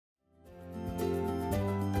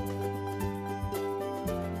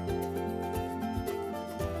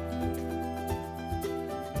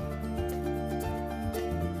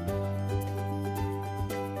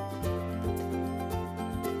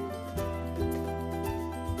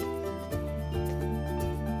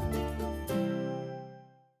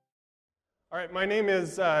All right, my name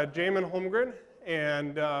is Jamon Holmgren,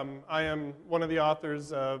 and I am one of the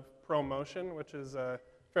authors of ProMotion, which is a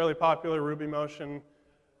fairly popular RubyMotion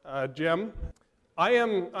gem. I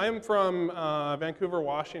am from Vancouver,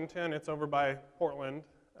 Washington. It's over by Portland,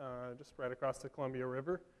 just right across the Columbia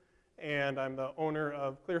River. And I'm the owner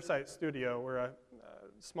of ClearSight Studio. We're a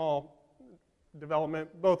small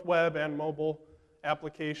development, both web and mobile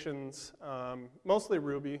applications, mostly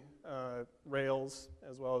Ruby, Rails,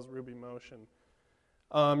 as well as RubyMotion.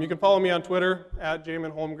 You can follow me on Twitter at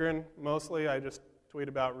Jamon Holmgren. Mostly I just tweet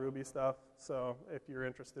about Ruby stuff, so if you're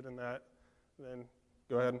interested in that, then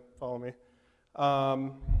go ahead and follow me.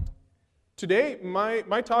 Today,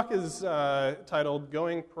 my talk is titled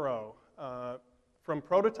Going Pro, From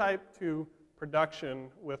Prototype to Production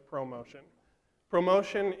with ProMotion.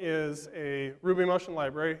 ProMotion is a RubyMotion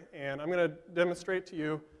library, and I'm going to demonstrate to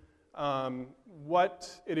you what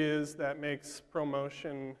it is that makes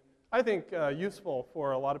ProMotion, I think, useful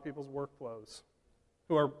for a lot of people's workflows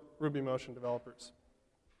who are RubyMotion developers.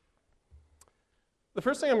 The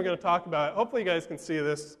first thing I'm going to talk about, hopefully you guys can see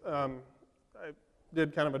this. I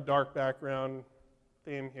did kind of a dark background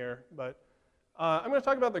theme here, but I'm going to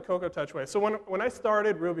talk about the Cocoa Touch way. So when I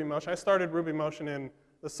started RubyMotion in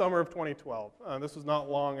the summer of 2012. This was not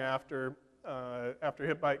long after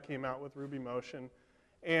HitByte came out with RubyMotion.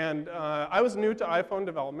 And I was new to iPhone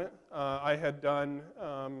development. I had done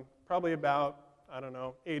probably about,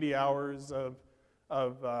 80 hours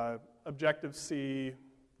of Objective-C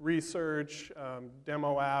research,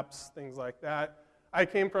 demo apps, things like that. I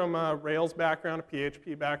came from a Rails background, a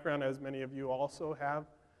PHP background, as many of you also have.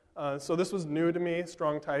 So this was new to me,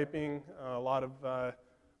 strong typing, a lot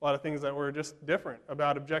of things that were just different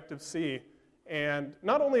about Objective-C. And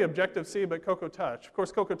not only Objective-C, but Cocoa Touch. Of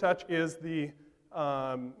course, Cocoa Touch is the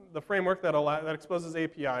framework that exposes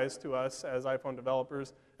APIs to us as iPhone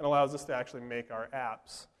developers and allows us to actually make our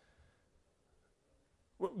apps.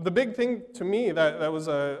 The big thing to me that was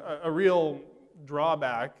a real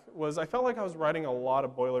drawback was I felt like I was writing a lot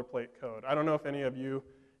of boilerplate code. I don't know if any of you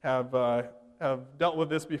have dealt with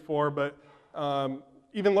this before, but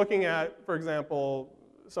even looking at, for example,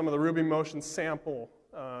 some of the RubyMotion sample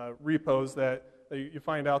repos that you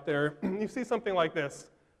find out there, you see something like this.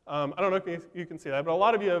 I don't know if you can see that, but a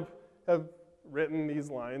lot of you have written these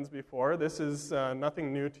lines before. This is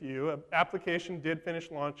nothing new to you. An application did finish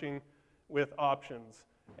launching with options.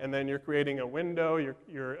 And then you're creating a window,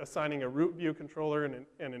 you're assigning a root view controller and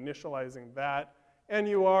initializing that. And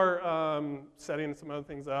you are setting some other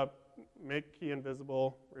things up, make key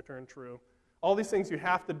invisible, return true. All these things you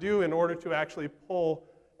have to do in order to actually pull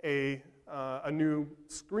a new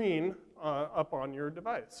screen up on your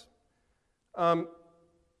device.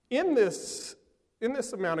 In this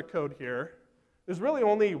amount of code here, there's really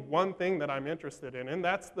only one thing that I'm interested in, and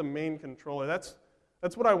that's the main controller. That's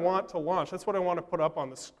what I want to launch. That's what I want to put up on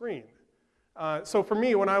the screen. So for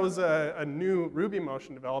me, when I was a new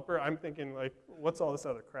RubyMotion developer, I'm thinking, like, what's all this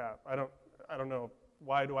other crap? I don't know.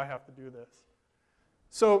 Why do I have to do this?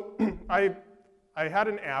 So I had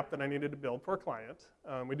an app that I needed to build for a client.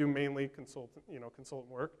 We do mainly consultant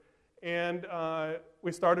work. And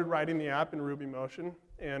we started writing the app in RubyMotion,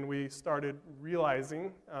 and we started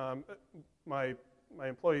realizing, my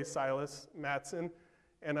employee Silas Matson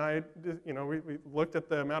and I, we looked at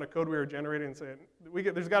the amount of code we were generating and said,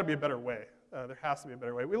 there's got to be a better way. There has to be a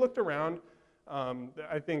better way. We looked around.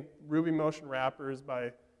 I think RubyMotion wrappers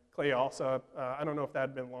by Clay Alsop, I don't know if that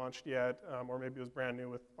had been launched yet, or maybe it was brand new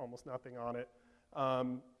with almost nothing on it.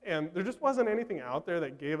 And there just wasn't anything out there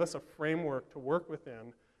that gave us a framework to work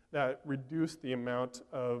within that reduced the amount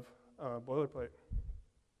of boilerplate.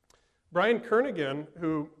 Brian Kernighan,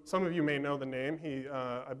 who some of you may know the name, he,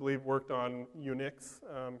 I believe, worked on Unix.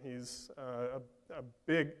 He's a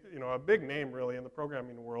big name, really, in the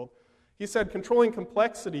programming world. He said, controlling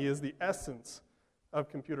complexity is the essence of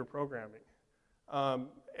computer programming.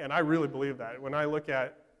 And I really believe that. When I look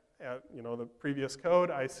at the previous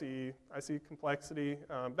code, I see complexity.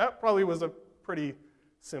 That probably was a pretty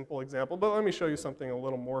simple example, but let me show you something a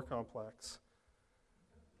little more complex.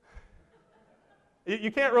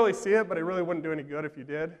 You can't really see it, but it really wouldn't do any good if you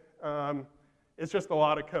did. It's just a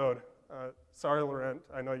lot of code. Sorry, Laurent,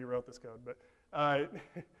 I know you wrote this code, but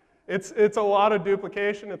it's a lot of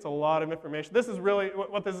duplication. It's a lot of information. This is really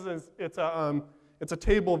what this is. It's a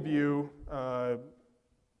table view.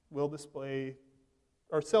 Will display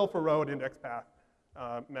or self erode index path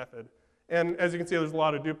method. And as you can see, there's a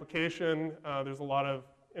lot of duplication. There's a lot of,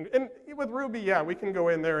 and with Ruby, yeah, we can go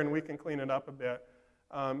in there and we can clean it up a bit.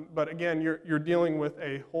 But again, you're dealing with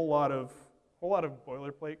a whole lot of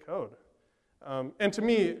boilerplate code. And to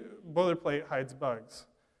me, boilerplate hides bugs.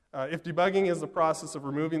 If debugging is the process of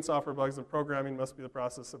removing software bugs, then programming must be the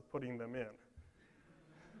process of putting them in.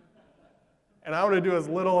 And I want to do as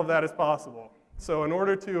little of that as possible. So in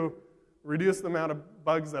order to reduce the amount of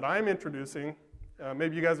bugs that I'm introducing,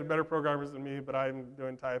 maybe you guys are better programmers than me, but I'm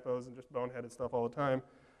doing typos and just boneheaded stuff all the time,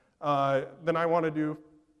 then I want to do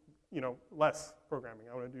less programming.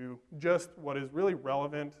 I want to do just what is really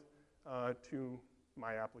relevant to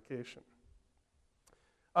my application.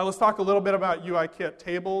 Let's talk a little bit about UIKit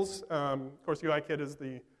tables. Of course, UIKit is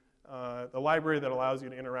the library that allows you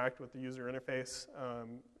to interact with the user interface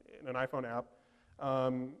in an iPhone app.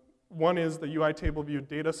 One is the UI table view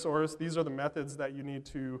data source. These are the methods that you need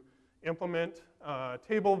to implement.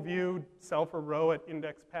 Table view, cell for row at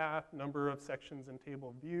index path, number of sections in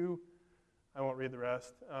table view. I won't read the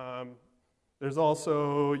rest. There's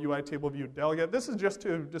also UI table view delegate. This is just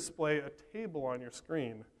to display a table on your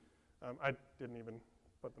screen. I didn't even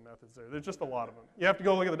put the methods there. There's just a lot of them. You have to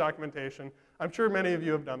go look at the documentation. I'm sure many of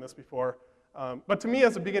you have done this before. But to me,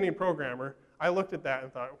 as a beginning programmer, I looked at that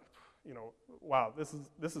and thought, wow, this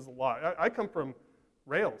is a lot. I come from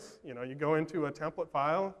Rails. You go into a template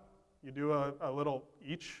file, you do a little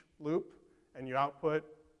each loop, and you output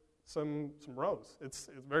some rows. It's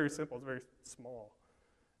very simple. It's very small.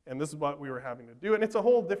 And this is what we were having to do. And it's a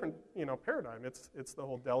whole different paradigm. It's the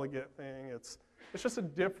whole delegate thing. It's just a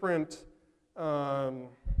different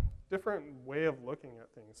way of looking at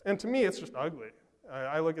things. And to me, it's just ugly.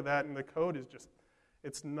 I look at that, and the code is just,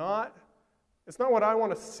 it's not what I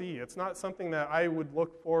want to see. It's not something that I would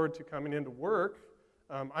look forward to coming into work.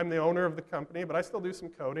 I'm the owner of the company, but I still do some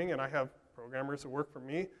coding, and I have programmers who work for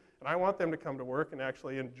me, and I want them to come to work and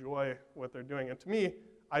actually enjoy what they're doing. And to me,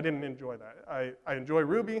 I didn't enjoy that. I enjoy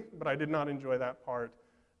Ruby, but I did not enjoy that part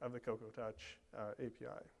of the Cocoa Touch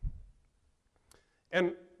API.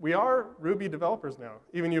 And we are Ruby developers now,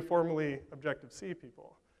 even you formerly Objective-C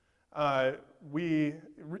people.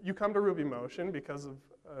 You come to RubyMotion because of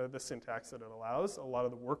the syntax that it allows, a lot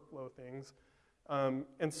of the workflow things.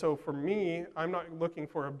 And so for me, I'm not looking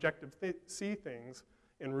for Objective-C things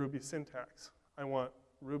in Ruby syntax. I want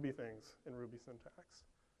Ruby things in Ruby syntax.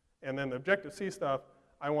 And then the Objective-C stuff,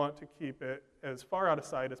 I want to keep it as far out of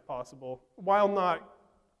sight as possible while not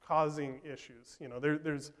causing issues.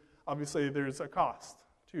 Obviously, there's a cost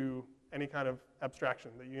to any kind of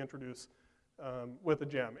abstraction that you introduce with a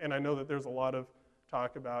gem. And I know that there's a lot of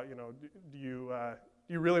talk about, do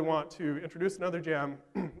you really want to introduce another gem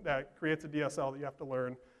that creates a DSL that you have to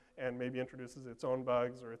learn and maybe introduces its own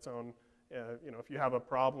bugs or its own, if you have a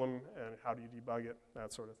problem, and how do you debug it,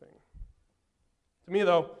 that sort of thing. To me,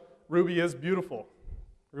 though, Ruby is beautiful.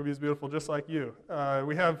 Ruby is beautiful just like you.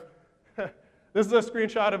 We have, this is a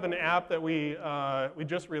screenshot of an app that we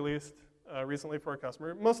just released recently for a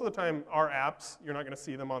customer. Most of the time, our apps, you're not going to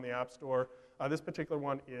see them on the App Store. This particular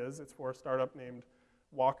one is. It's for a startup named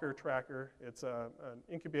Walker Tracker. It's an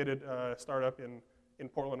incubated startup in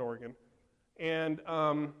Portland, Oregon. And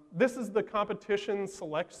this is the competition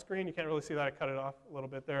select screen. You can't really see that. I cut it off a little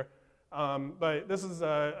bit there. But this is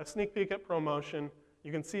a sneak peek at ProMotion.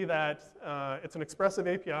 You can see that it's an expressive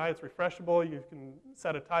API. It's refreshable. You can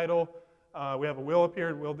set a title. We have a will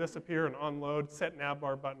appear, will disappear, an onload, set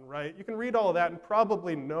navbar button right. You can read all of that and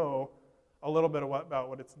probably know a little bit about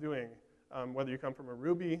what it's doing, whether you come from a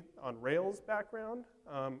Ruby on Rails background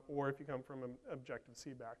or if you come from an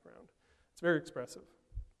Objective-C background. It's very expressive.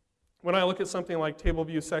 When I look at something like table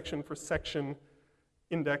view section for section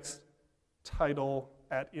index title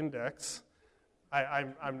at index,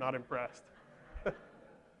 I'm not impressed.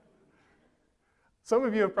 Some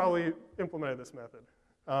of you have probably implemented this method.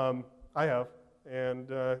 I have. And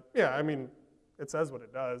yeah, I mean, it says what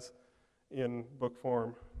it does in book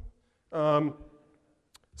form.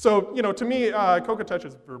 So, to me, Cocoa Touch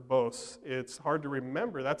is verbose. It's hard to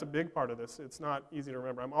remember. That's a big part of this. It's not easy to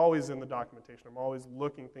remember. I'm always in the documentation. I'm always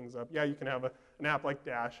looking things up. Yeah, you can have an app like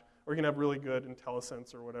Dash, or you can have really good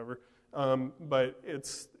IntelliSense or whatever. But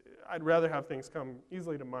I'd rather have things come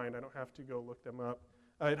easily to mind. I don't have to go look them up.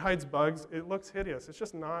 It hides bugs. It looks hideous. It's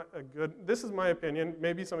just not a good, this is my opinion.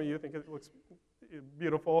 Maybe some of you think it looks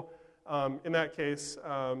beautiful. In that case,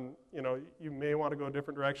 you may want to go a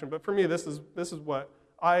different direction. But for me, this is what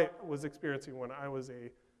I was experiencing when I was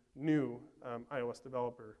a new iOS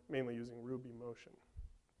developer, mainly using RubyMotion.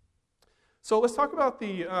 So let's talk about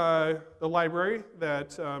the library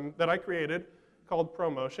that I created called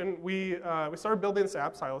ProMotion. We started building this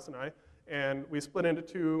app, Silas and I, and we split into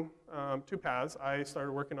two paths. I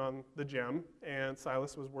started working on the gem, and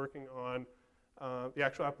Silas was working on the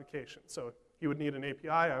actual application. So he would need an API,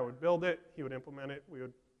 I would build it, he would implement it, we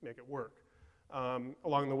would make it work.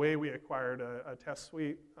 Along the way, we acquired a test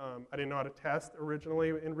suite. I didn't know how to test originally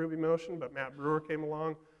in RubyMotion, but Matt Brewer came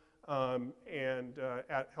along and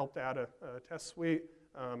helped add a test suite.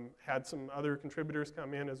 Had some other contributors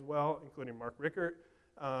come in as well, including Mark Rickert,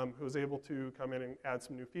 who was able to come in and add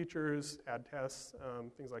some new features, add tests,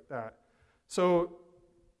 things like that. So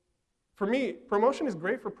for me, ProMotion is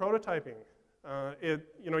great for prototyping.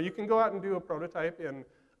 You can go out and do a prototype in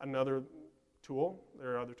another tool.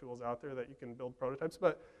 There are other tools out there that you can build prototypes,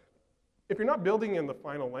 but if you're not building in the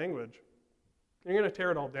final language, you're going to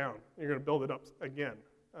tear it all down. You're going to build it up again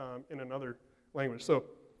in another language. So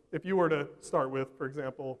if you were to start with, for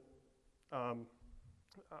example, I'm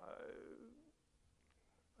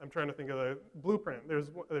trying to think of the Blueprint. There's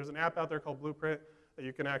an app out there called Blueprint that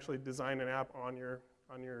you can actually design an app on your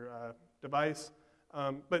device.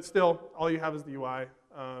 But still, all you have is the UI.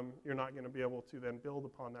 You're not going to be able to then build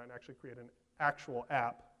upon that and actually create an actual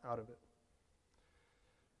app out of it.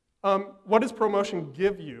 What does ProMotion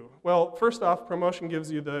give you? Well, first off, ProMotion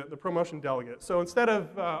gives you the ProMotion delegate. So instead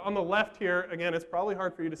of, on the left here, again, it's probably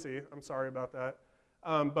hard for you to see. I'm sorry about that.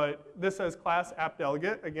 But this says class app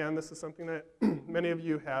delegate. Again, this is something that many of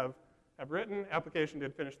you have written. Application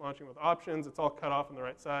did finish launching with options. It's all cut off on the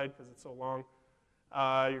right side because it's so long.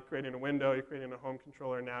 You're creating a window, you're creating a home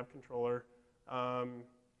controller, nav controller,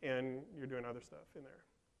 and you're doing other stuff in there.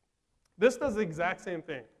 This does the exact same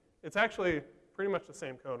thing. It's actually pretty much the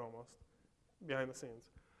same code almost behind the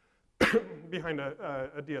scenes, behind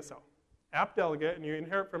a DSL. App delegate, and you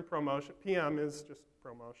inherit from ProMotion. PM is just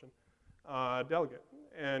ProMotion. Delegate.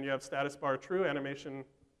 And you have status bar true, animation,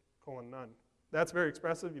 :none. That's very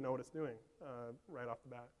expressive. You know what it's doing right off the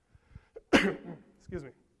bat. Excuse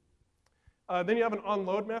me. Then you have an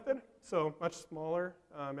onload method, so much smaller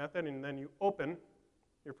method, and then you open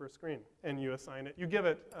your first screen, and you assign it. You give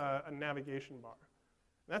it a navigation bar.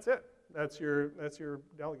 That's it. That's your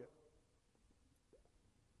delegate.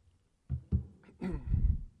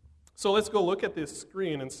 So let's go look at this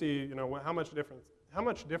screen and see, how much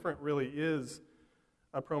different really is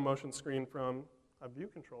a ProMotion screen from a view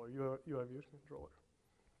controller, UI view controller.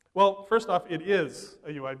 Well, first off, it is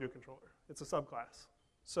a UI view controller. It's a subclass.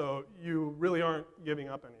 So you really aren't giving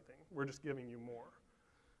up anything. We're just giving you more.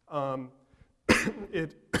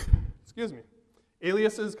 Excuse me,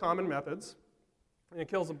 aliases common methods, and it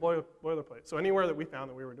kills the boilerplate. So anywhere that we found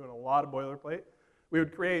that we were doing a lot of boilerplate, we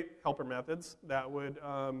would create helper methods that would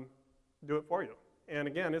do it for you. And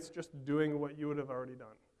again, it's just doing what you would have already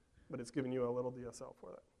done, but it's giving you a little DSL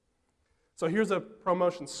for that. So here's a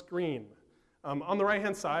ProMotion screen. On the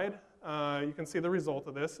right-hand side, you can see the result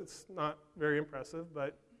of this. It's not very impressive,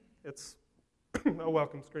 but it's a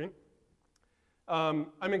welcome screen. I'm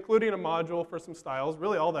including a module for some styles.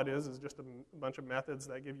 Really all that is just a bunch of methods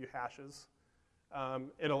that give you hashes.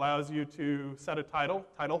 It allows you to set a title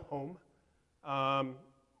home.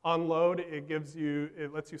 On load,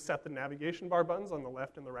 it lets you set the navigation bar buttons on the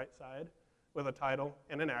left and the right side with a title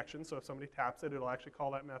and an action. So if somebody taps it, it'll actually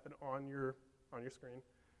call that method on your screen.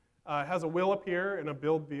 It has a will appear and a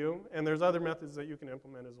build view, and there's other methods that you can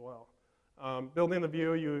implement as well. Building the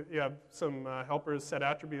view, you have some helpers, set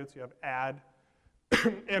attributes, you have add,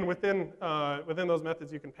 and within those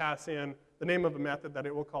methods you can pass in the name of a method that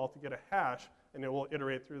it will call to get a hash, and it will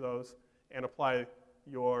iterate through those and apply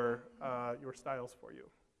your styles for you.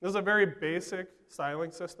 This is a very basic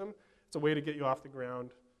styling system. It's a way to get you off the ground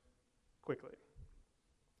quickly.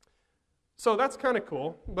 So that's kind of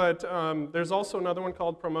cool, but there's also another one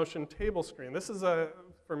called ProMotion Table Screen. This is,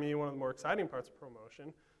 for me, one of the more exciting parts of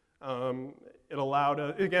ProMotion. It allowed,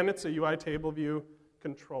 again, it's a UI table view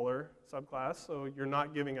controller subclass, so you're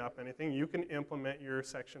not giving up anything. You can implement your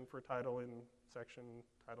section for title in section,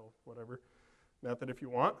 title, whatever method if you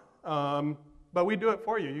want. But we do it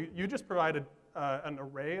for you. You just provided an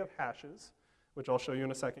array of hashes, which I'll show you in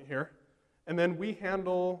a second here, and then we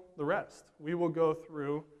handle the rest. We will go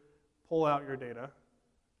through, pull out your data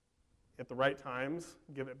at the right times,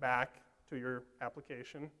 give it back to your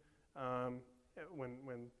application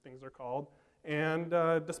when things are called, and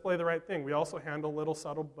display the right thing. We also handle little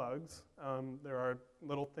subtle bugs. There are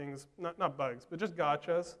little things, not bugs, but just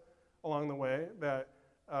gotchas along the way that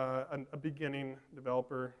a beginning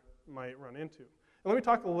developer might run into. And let me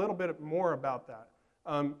talk a little bit more about that.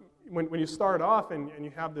 When you start off and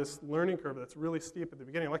you have this learning curve that's really steep at the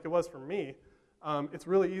beginning, like it was for me, it's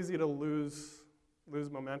really easy to lose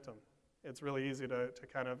momentum. It's really easy to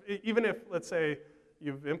kind of, even if, let's say,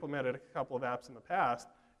 you've implemented a couple of apps in the past,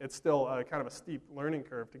 it's still kind of a steep learning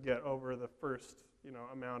curve to get over the first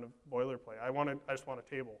amount of boilerplate. I just want a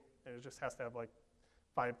table, and it just has to have like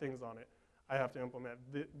 5 things on it. I have to implement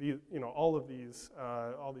all these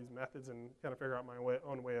methods and kind of figure out my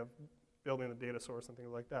own way of building the data source and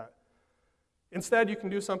things like that. Instead, you can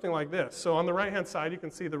do something like this. So on the right-hand side, you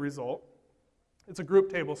can see the result. It's a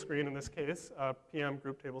group table screen in this case, PM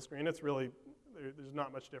group table screen. It's really, there's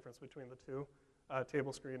not much difference between the two,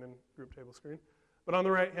 table screen and group table screen. But on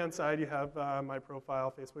the right-hand side, you have my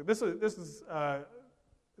profile, Facebook. This is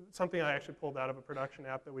something I actually pulled out of a production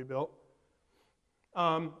app that we built.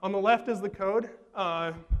 On the left is the code.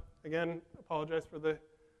 Again, apologize for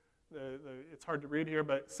it's hard to read here,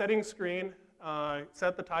 but setting screen,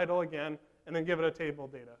 set the title again, and then give it a table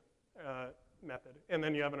data method. And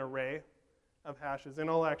then you have an array of hashes. And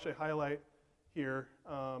I'll actually highlight here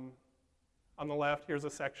on the left, here's a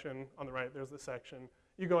section. On the right, there's the section.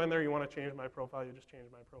 You go in there, you want to change my profile, you just change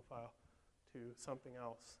my profile to something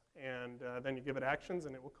else. And then you give it actions,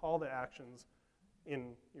 and it will call the actions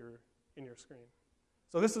in your screen.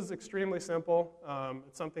 So this is extremely simple.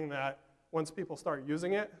 It's something that once people start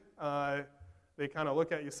using it, they kind of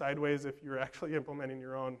look at you sideways if you're actually implementing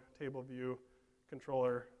your own table view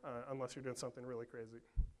controller, unless you're doing something really crazy.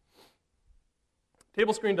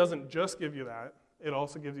 Table screen doesn't just give you that. It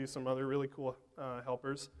also gives you some other really cool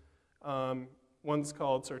helpers. One's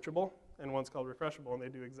called searchable, and one's called refreshable, and they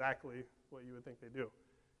do exactly what you would think they do.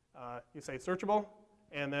 You say searchable,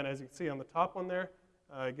 and then as you can see on the top one there,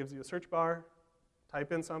 it gives you a search bar.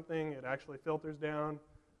 Type in something, it actually filters down.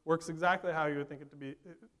 Works exactly how you would think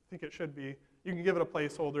it should be. You can give it a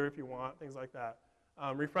placeholder if you want, things like that.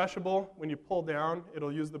 Refreshable, when you pull down,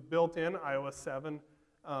 it'll use the built-in iOS 7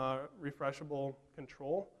 refreshable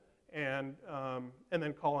control, and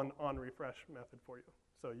then call an on-refresh method for you.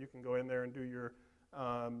 So you can go in there and do your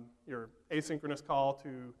asynchronous call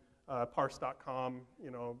to parse.com,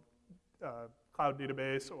 cloud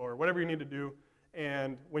database, or whatever you need to do.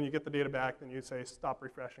 And when you get the data back, then you say stop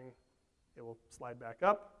refreshing. It will slide back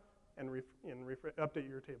up and update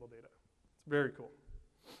your table data. It's very cool.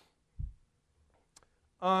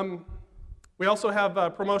 We also have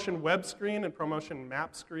ProMotion web screen and ProMotion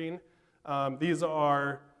map screen. These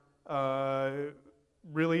are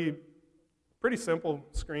really pretty simple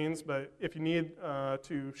screens, but if you need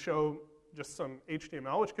to show just some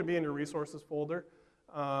HTML, which could be in your resources folder.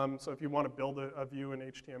 So if you want to build a view in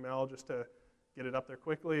HTML just to get it up there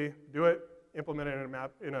quickly, do it, implement it in a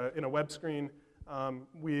map in a web screen.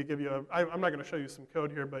 We give you I'm not going to show you some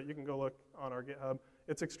code here, but you can go look on our GitHub.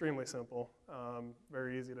 It's extremely simple,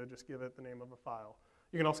 very easy to just give it the name of a file.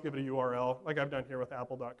 You can also give it a URL, like I've done here with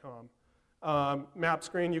apple.com. Map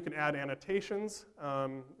screen, you can add annotations.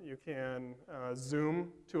 You can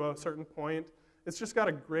zoom to a certain point. It's just got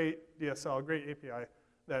a great DSL, a great API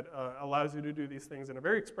that allows you to do these things in a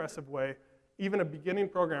very expressive way. Even a beginning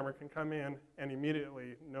programmer can come in and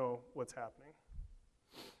immediately know what's happening.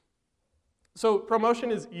 So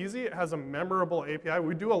ProMotion is easy. It has a memorable API.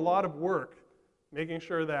 We do a lot of work making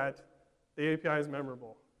sure that the API is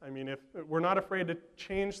memorable. I mean, if we're not afraid to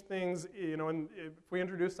change things, and if we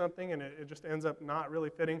introduce something and it just ends up not really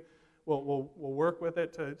fitting, we'll work with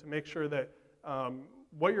it to make sure that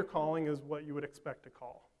what you're calling is what you would expect to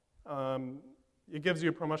call. It gives you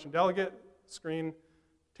a ProMotion delegate screen,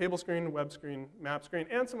 table screen, web screen, map screen,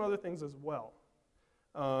 and some other things as well.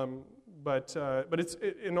 But it's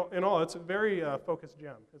in all, it's a very focused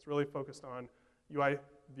gem. It's really focused on UI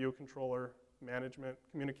view controller, management,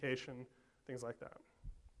 communication, things like that.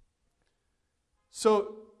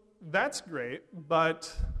 So that's great,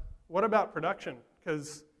 but what about production?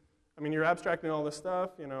 Because, I mean, you're abstracting all this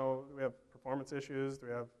stuff. We have performance issues. We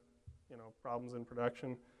have, problems in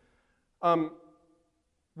production.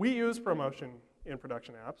 We use ProMotion in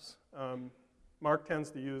production apps. Mark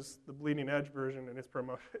tends to use the bleeding edge version in his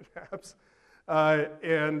ProMotion apps,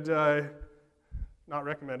 and not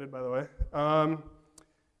recommended, by the way.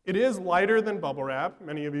 It is lighter than Bubble Wrap.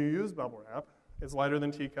 Many of you use Bubble Wrap. It's lighter than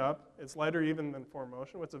Teacup. It's lighter even than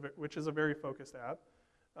ProMotion, which is a very focused app,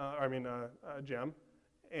 gem.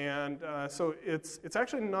 And so it's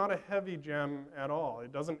actually not a heavy gem at all.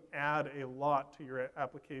 It doesn't add a lot to your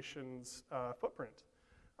application's footprint.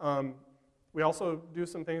 We also do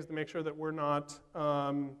some things to make sure that we're not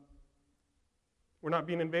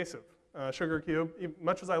being invasive. SugarCube,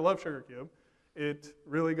 much as I love SugarCube, it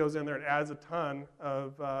really goes in there and adds a ton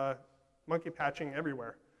of monkey patching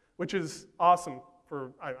everywhere, which is awesome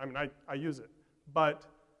I use it, but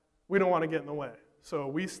we don't want to get in the way. So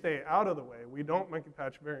we stay out of the way. We don't monkey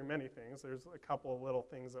patch very many things. There's a couple of little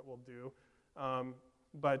things that we'll do,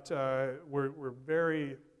 but we're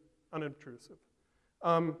very unobtrusive.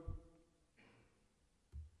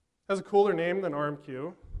 Has a cooler name than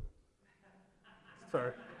RMQ.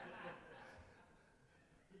 Sorry.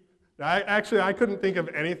 I couldn't think of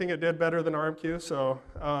anything it did better than RMQ, so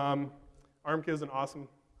RMQ is an awesome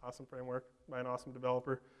framework by an awesome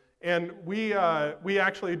developer. And we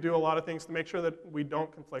actually do a lot of things to make sure that we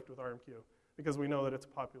don't conflict with RMQ, because we know that it's a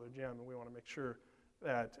popular gem, and we want to make sure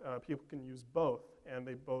that people can use both, and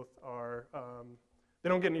they both are, they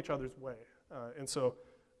don't get in each other's way. And so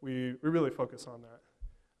we really focus on that.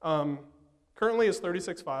 Currently it's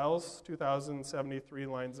 36 files, 2,073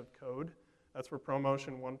 lines of code. That's for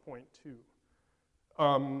ProMotion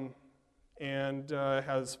 1.2. And it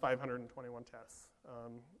has 521 tests.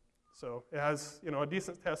 So it has, a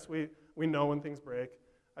decent test suite. We know when things break.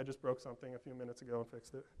 I just broke something a few minutes ago and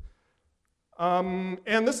fixed it.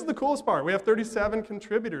 And this is the coolest part. We have 37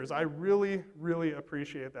 contributors. I really, really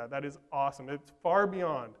appreciate that. That is awesome. It's far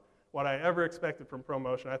beyond what I ever expected from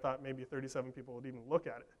ProMotion. I thought maybe 37 people would even look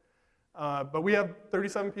at it. But we have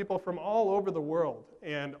 37 people from all over the world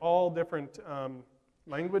and all different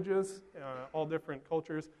languages, all different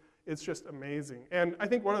cultures. It's just amazing. And I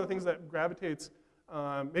think one of the things that gravitates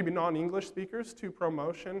maybe non-English speakers to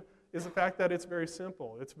ProMotion is the fact that it's very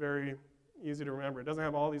simple. It's very easy to remember. It doesn't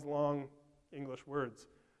have all these long English words.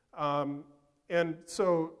 And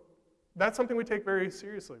so that's something we take very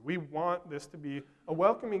seriously. We want this to be a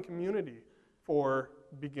welcoming community for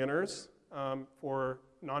beginners, for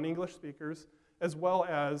non-English speakers, as well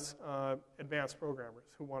as advanced programmers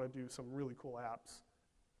who want to do some really cool apps.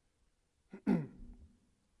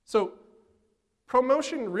 So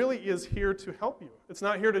ProMotion really is here to help you. It's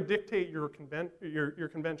not here to dictate your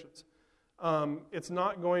conventions. It's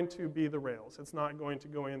not going to be the Rails. It's not going to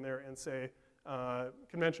go in there and say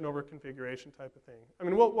convention over configuration type of thing. I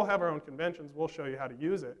mean, we'll have our own conventions. We'll show you how to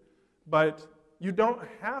use it. But you don't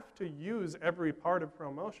have to use every part of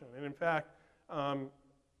ProMotion. And in fact,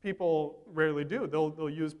 people rarely do. They'll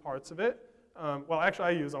use parts of it. Well, actually,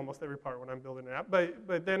 I use almost every part when I'm building an app.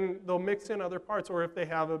 But then they'll mix in other parts. Or if they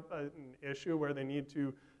have an issue where they need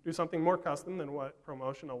to do something more custom than what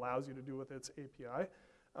ProMotion allows you to do with its API,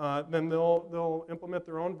 then they'll implement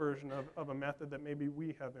their own version of a method that maybe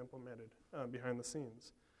we have implemented behind the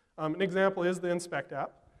scenes. An example is the inspect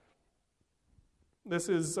app. This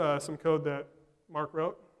is some code that Mark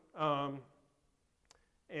wrote.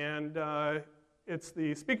 It's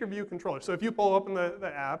the speaker view controller. So if you pull open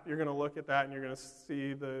the app, you're going to look at that and you're going to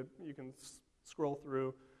see you can scroll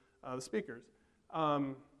through the speakers.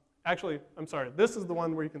 Actually, I'm sorry, this is the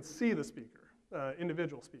one where you can see the speaker,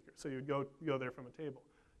 individual speaker. So you'd go there from a table.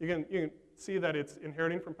 You can see that it's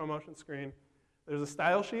inheriting from ProMotion screen. There's a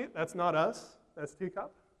style sheet. That's not us. That's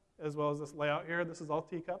Teacup, as well as this layout here. This is all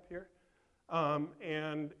Teacup here.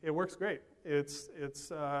 And it works great. There's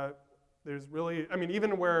really, I mean,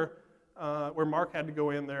 even where Mark had to go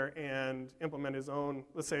in there and implement his own,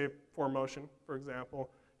 let's say ProMotion, for example,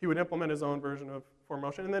 he would implement his own version of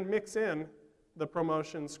ProMotion and then mix in the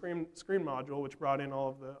ProMotion screen module, which brought in all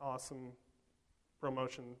of the awesome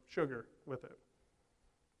ProMotion sugar with it.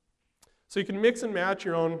 So you can mix and match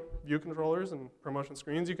your own view controllers and ProMotion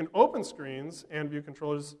screens. You can open screens and view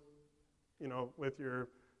controllers, with your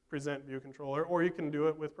present view controller, or you can do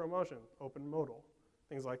it with ProMotion, open modal,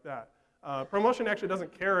 things like that. ProMotion actually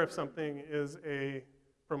doesn't care if something is a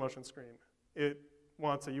ProMotion screen. It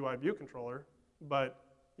wants a UI view controller, but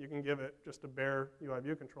you can give it just a bare UI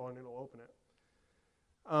view controller and it'll open it.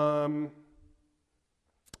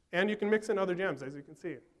 And you can mix in other gems, as you can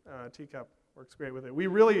see. Teacup works great with it. We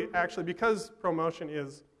really, actually, because ProMotion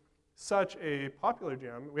is such a popular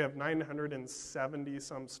gem, we have 970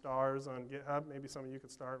 some stars on GitHub. Maybe some of you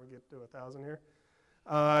could start and get to 1,000 here.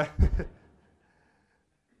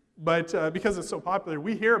 But because it's so popular,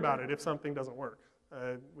 we hear about it if something doesn't work.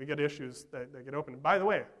 We get issues that get opened. By the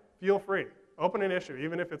way, feel free. Open an issue,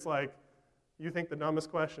 even if it's like you think the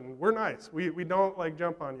dumbest question. We're nice. We don't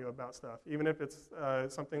jump on you about stuff, even if it's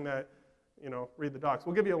something that, read the docs.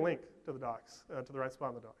 We'll give you a link to the docs, to the right spot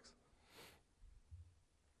in the docs.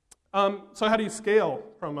 So how do you scale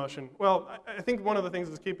ProMotion? Well, I think one of the things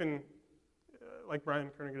is keeping, like Brian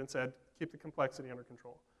Kernighan said, keep the complexity under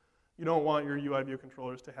control. You don't want your UI view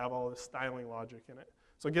controllers to have all this styling logic in it.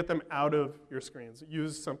 So get them out of your screens.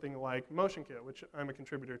 Use something like MotionKit, which I'm a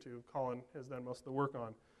contributor to. Colin has done most of the work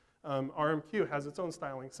on. RMQ has its own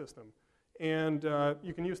styling system. And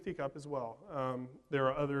you can use Teacup as well. There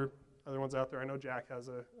are other ones out there. I know Jack has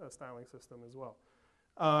a styling system as well.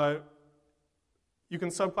 You can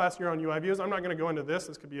subclass your own UI views. I'm not going to go into this.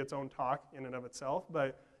 This could be its own talk in and of itself.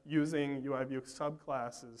 But using UI view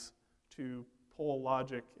subclasses to pull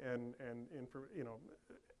logic and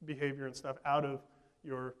behavior and stuff out of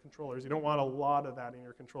your controllers. You don't want a lot of that in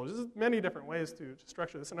your controllers. There's many different ways to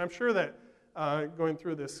structure this. And I'm sure that going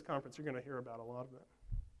through this conference, you're going to hear about a lot of that.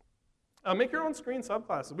 Make your own screen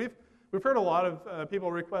subclasses. We've heard a lot of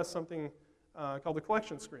people request something called the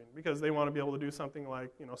collection screen because they want to be able to do something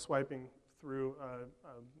like swiping through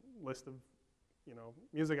a list of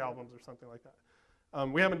music albums or something like that.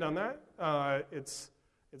 We haven't done that. It's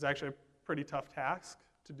actually a pretty tough task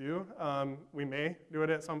to do. We may do it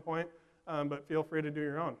at some point, but feel free to do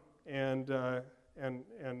your own and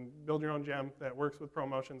build your own gem that works with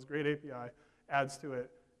ProMotion's great API, adds to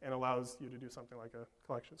it, and allows you to do something like a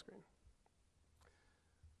collection screen.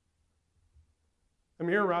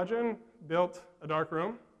 Amir Rajan built a dark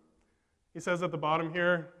room. He says at the bottom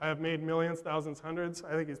here, I have made millions, thousands, hundreds.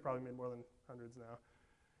 I think he's probably made more than hundreds now.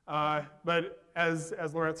 But as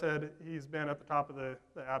Laurent said, he's been at the top of the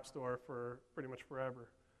App Store for pretty much forever.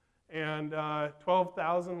 And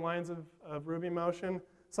 12,000 lines of Ruby motion.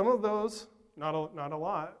 Some of those, not a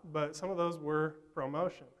lot, but some of those were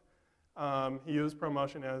ProMotion. He used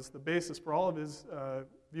ProMotion as the basis for all of his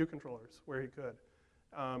view controllers where he could.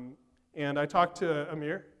 And I talked to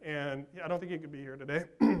Amir, and I don't think he could be here today,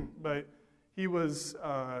 but he was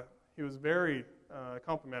very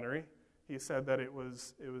complimentary. He said that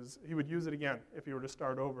he would use it again if he were to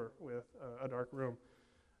start over with a dark room.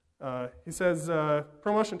 He says,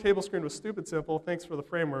 ProMotion table screen was stupid simple. Thanks for the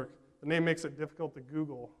framework. The name makes it difficult to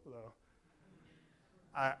Google, though.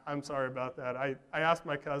 I'm sorry about that. I asked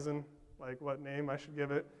my cousin what name I should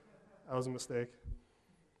give it. That was a mistake.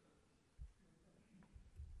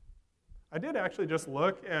 I did actually just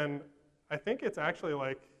look, and I think it's actually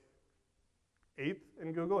 8th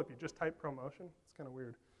in Google if you just type ProMotion. It's kind of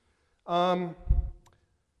weird.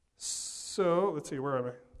 So let's see, where am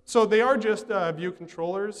I? So they are just view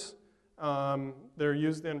controllers. They're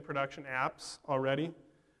used in production apps already.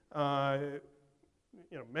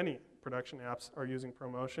 Many production apps are using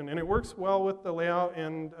ProMotion, and it works well with the layout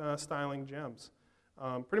and styling gems.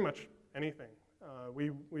 Pretty much anything.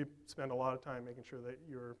 We spend a lot of time making sure that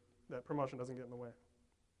ProMotion doesn't get in the way.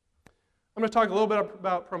 I'm going to talk a little bit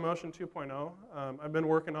about ProMotion 2.0. I've been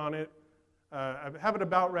working on it. I have it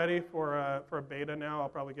about ready for a beta now. I'll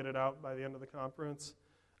probably get it out by the end of the conference.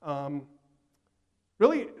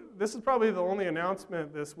 Really, this is probably the only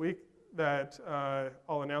announcement this week that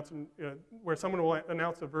I'll announce, where someone will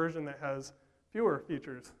announce a version that has fewer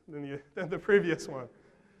features than the previous one.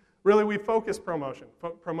 Really, we focus ProMotion.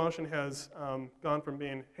 ProMotion has gone from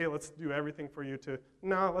being, hey, let's do everything for you, to,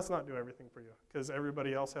 no, let's not do everything for you, because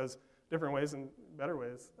everybody else has different ways and better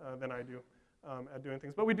ways than I do at doing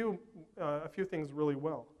things. But we do a few things really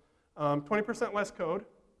well. 20% less code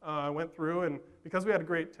went through, and because we had a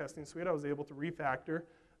great testing suite, I was able to refactor,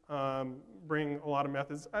 bring a lot of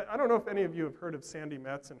methods. I don't know if any of you have heard of Sandy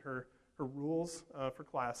Metz and her rules for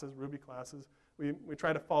classes, Ruby classes. We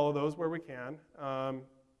try to follow those where we can.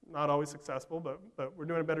 Not always successful, but we're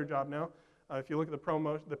doing a better job now. If you look at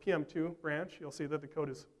the PM2 branch, you'll see that the code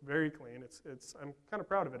is very clean. I'm kind of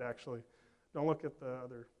proud of it, actually. Don't look at the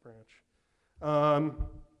other branch.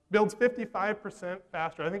 Builds 55%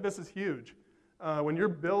 faster. I think this is huge. When you're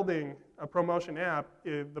building a ProMotion app,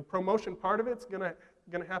 the ProMotion part of it's going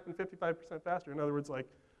to happen 55% faster. In other words,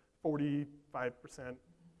 45%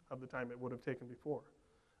 of the time it would have taken before.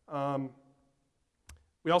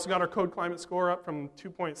 We also got our code climate score up from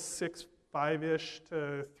 2.65-ish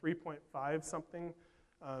to 3.5 something.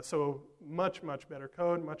 So much, much better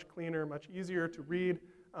code, much cleaner, much easier to read.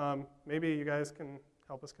 Maybe you guys can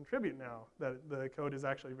help us contribute now that the code is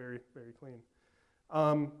actually very, very clean.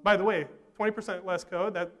 By the way, 20% less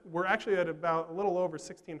code, we're actually at about a little over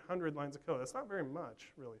 1,600 lines of code. That's not very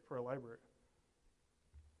much, really, for a library.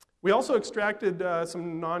 We also extracted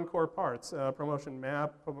some non-core parts, ProMotion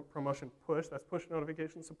Map, ProMotion Push. That's push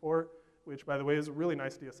notification support, which, by the way, is a really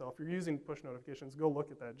nice DSL. If you're using push notifications, go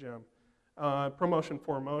look at that gem. ProMotion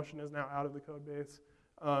for Motion is now out of the code base.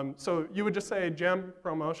 So you would just say gem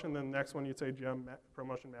ProMotion, then the next one you'd say gem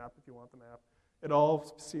ProMotion Map if you want the map. It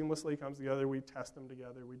all seamlessly comes together. We test them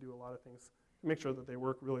together. We do a lot of things to make sure that they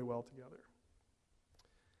work really well together.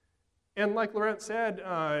 And like Laurent said,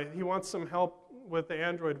 he wants some help with the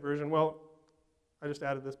Android version. Well, I just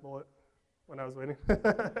added this bullet when I was waiting.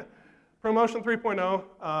 ProMotion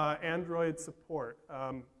 3.0, Android support.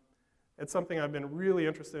 It's something I've been really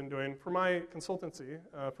interested in doing. For my consultancy,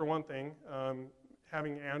 for one thing,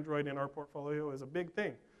 having Android in our portfolio is a big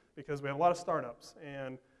thing because we have a lot of startups,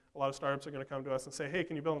 and a lot of startups are going to come to us and say, hey,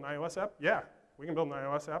 can you build an iOS app? Yeah, we can build an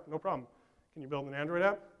iOS app, no problem. Can you build an Android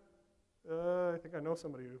app? I think I know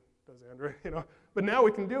somebody who does Android, But now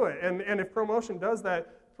we can do it, and if ProMotion does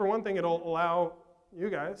that, for one thing, it'll allow you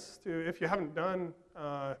guys to, if you haven't done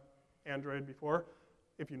Android before,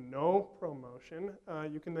 if you know ProMotion,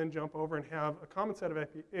 you can then jump over and have a common set of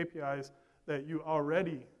APIs that you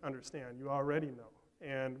already understand, you already know.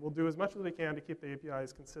 And we'll do as much as we can to keep the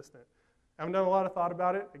APIs consistent. I haven't done a lot of thought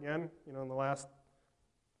about it. Again, you know, in the last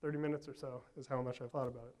 30 minutes or so is how much I've thought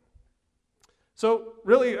about it. So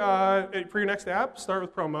really, for your next app, start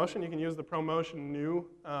with ProMotion. You can use the ProMotion new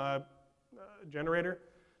generator.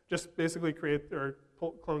 Just basically create or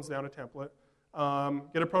clones down a template.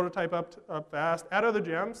 Get a prototype up fast. Add other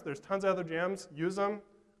gems. There's tons of other gems. Use them.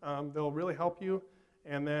 They'll really help you.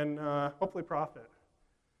 And then hopefully profit.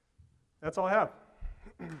 That's all I have.